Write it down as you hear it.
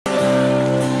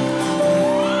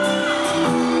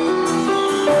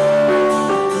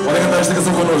Fonseca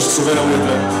são connosco, souberam a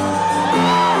letra.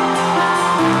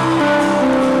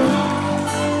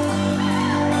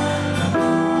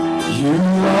 You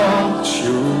lost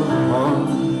your heart.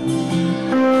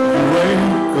 You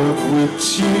wake up with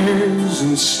tears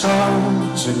and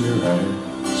stars in your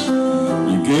eyes.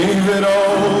 You gave it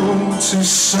all to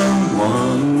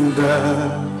someone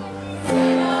that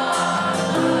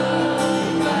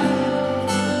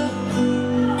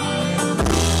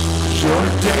your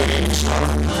days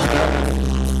are bad,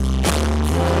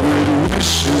 with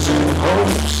wishes and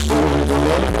hopes for the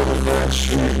love that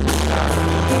you had.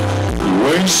 You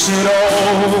waste it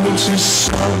all to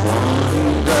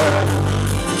someone that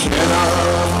cannot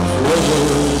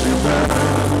love you back.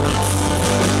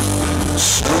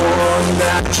 Someone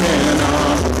that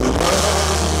cannot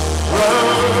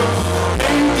love.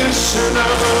 Ain't this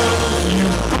enough? You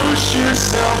push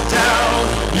yourself down.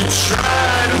 You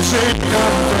try to take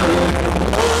comfort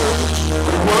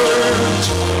in words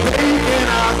making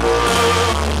our love.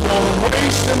 Don't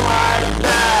waste them like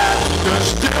that, 'cause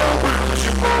they'll hurt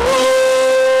you more.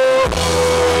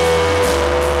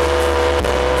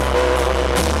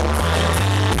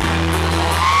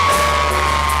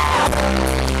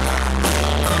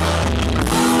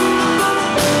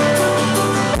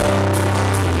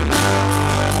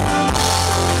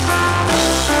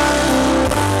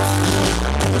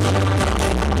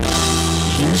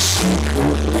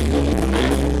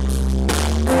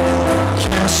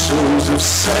 Castles of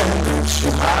sand that you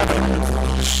hide on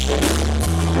the shade,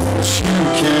 but you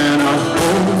cannot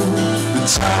hold the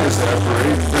ties that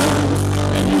break them,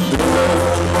 and you build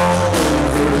them all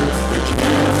over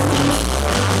again.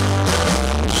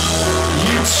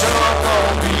 You talk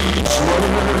all these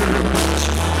words,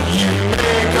 you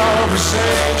make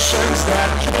conversations that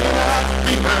cannot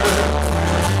be heard.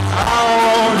 I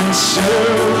want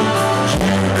until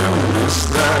you notice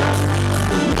that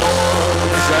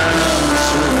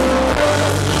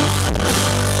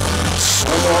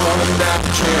someone that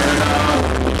cannot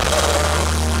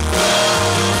love.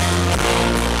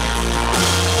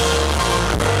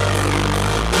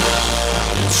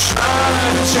 Try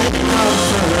to take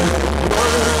comfort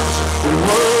in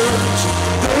words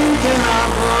they cannot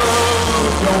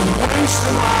love. Don't waste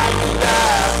them like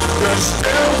that, 'cause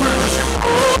they'll hurt you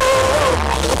more.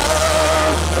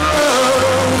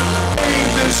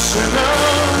 Ain't this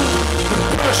enough?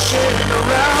 Pushing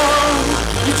around,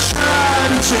 you try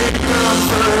to take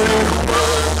comfort in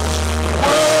words.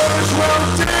 Words won't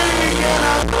take and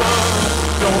I love.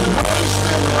 Don't waste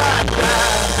them like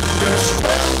that, 'cause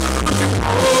they'll hurt you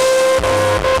more.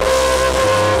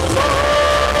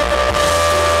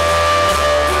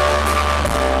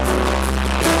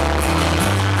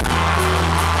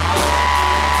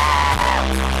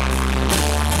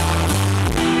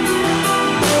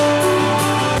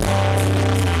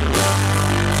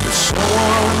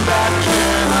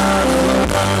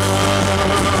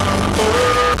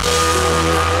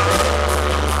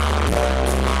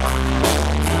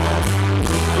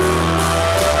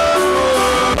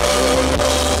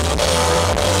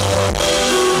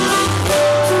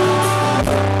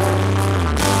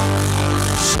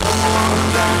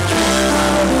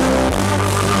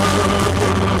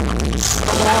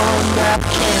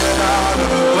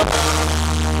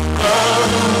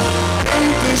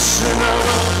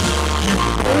 You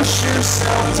push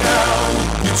yourself down.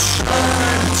 You try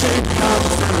to take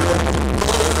comfort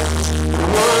in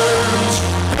words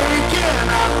they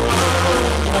cannot love.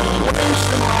 Don't waste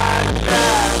them like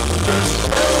that, 'cause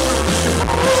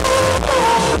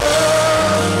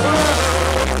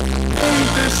ain't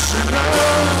this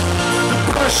enough? The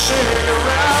pushing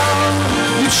around.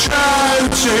 You try to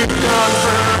take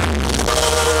comfort.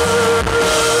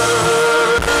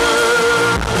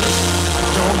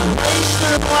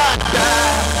 Like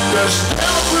that, 'cause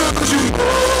they'll hurt you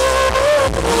more.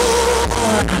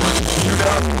 You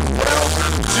got they'll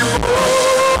hurt you more.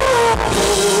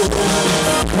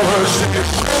 'Cause it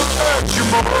will hurt you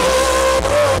more.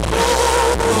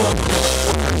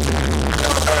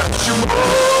 It'll hurt you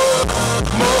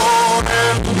more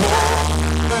and more.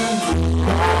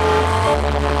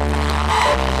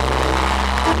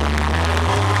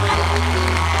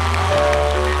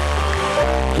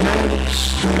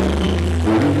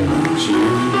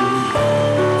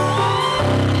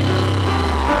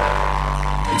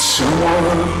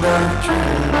 Someone that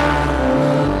can,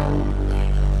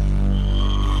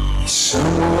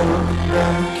 someone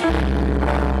that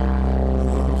can.